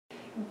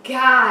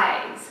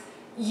Guys,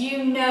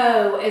 you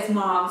know as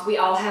moms we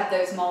all have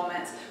those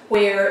moments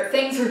where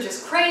things are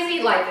just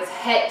crazy, life is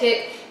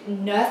hectic,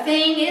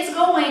 nothing is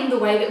going the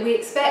way that we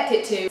expect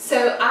it to.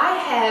 So I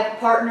have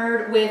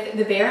partnered with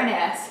the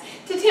Baroness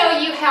to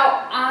tell you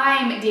how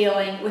I'm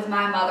dealing with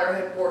my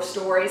motherhood war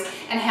stories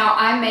and how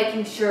I'm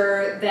making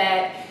sure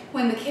that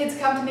when the kids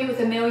come to me with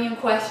a million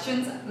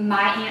questions,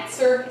 my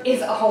answer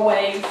is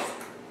always,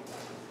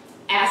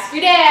 ask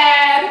your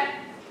dad.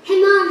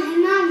 Hey mom.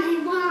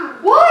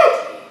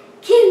 What?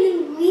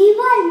 Can we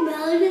ride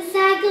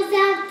motorcycles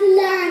after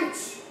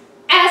lunch?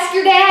 Ask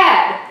your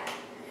dad.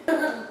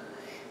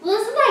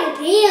 What's my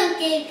video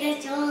game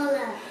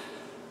controller?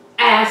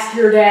 Ask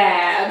your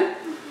dad.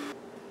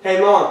 Hey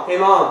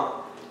mom.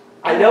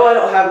 I know I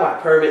don't have my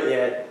permit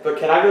yet, but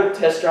can I go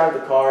test drive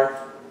the car?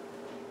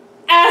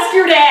 Ask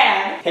your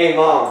dad. Hey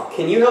mom,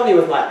 can you help me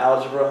with my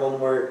algebra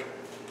homework?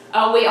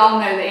 Oh, we all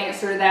know the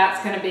answer to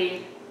that's going to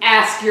be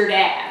ask your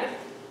dad.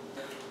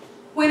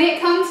 When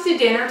it comes to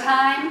dinner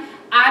time,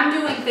 I'm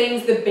doing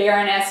things the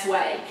Baroness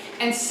way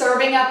and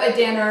serving up a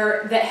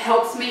dinner that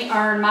helps me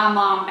earn my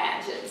mom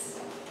badges.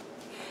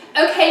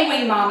 Okay,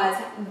 Wing Mamas,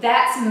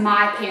 that's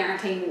my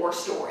parenting war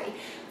story.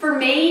 For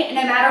me,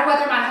 no matter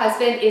whether my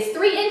husband is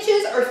 3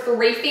 inches or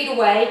 3 feet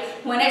away,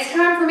 when it's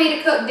time for me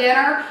to cook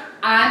dinner,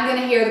 I'm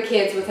going to hear the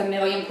kids with a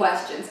million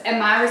questions. And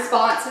my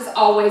response is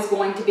always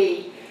going to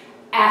be,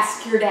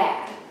 ask your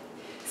dad.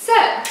 So,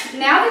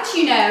 now that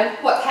you know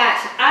what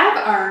patch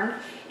I've earned,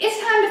 it's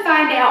time to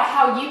find out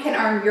how you can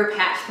earn your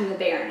patch from the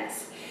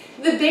Baroness.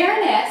 The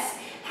Baroness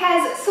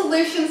has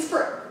solutions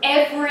for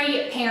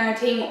every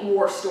parenting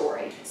war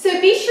story.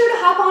 So be sure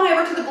to hop on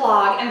over to the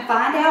blog and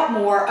find out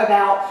more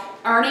about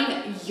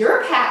earning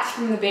your patch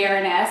from the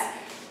Baroness,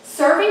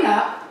 serving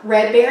up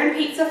Red Baron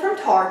pizza from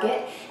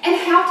Target, and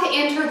how to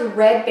enter the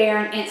Red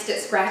Baron Instant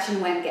Scratch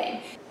and Win game.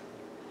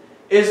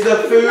 Is the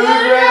food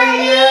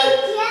ready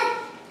yet?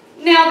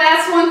 Now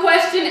that's one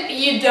question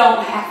you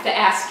don't have to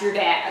ask your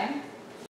dad.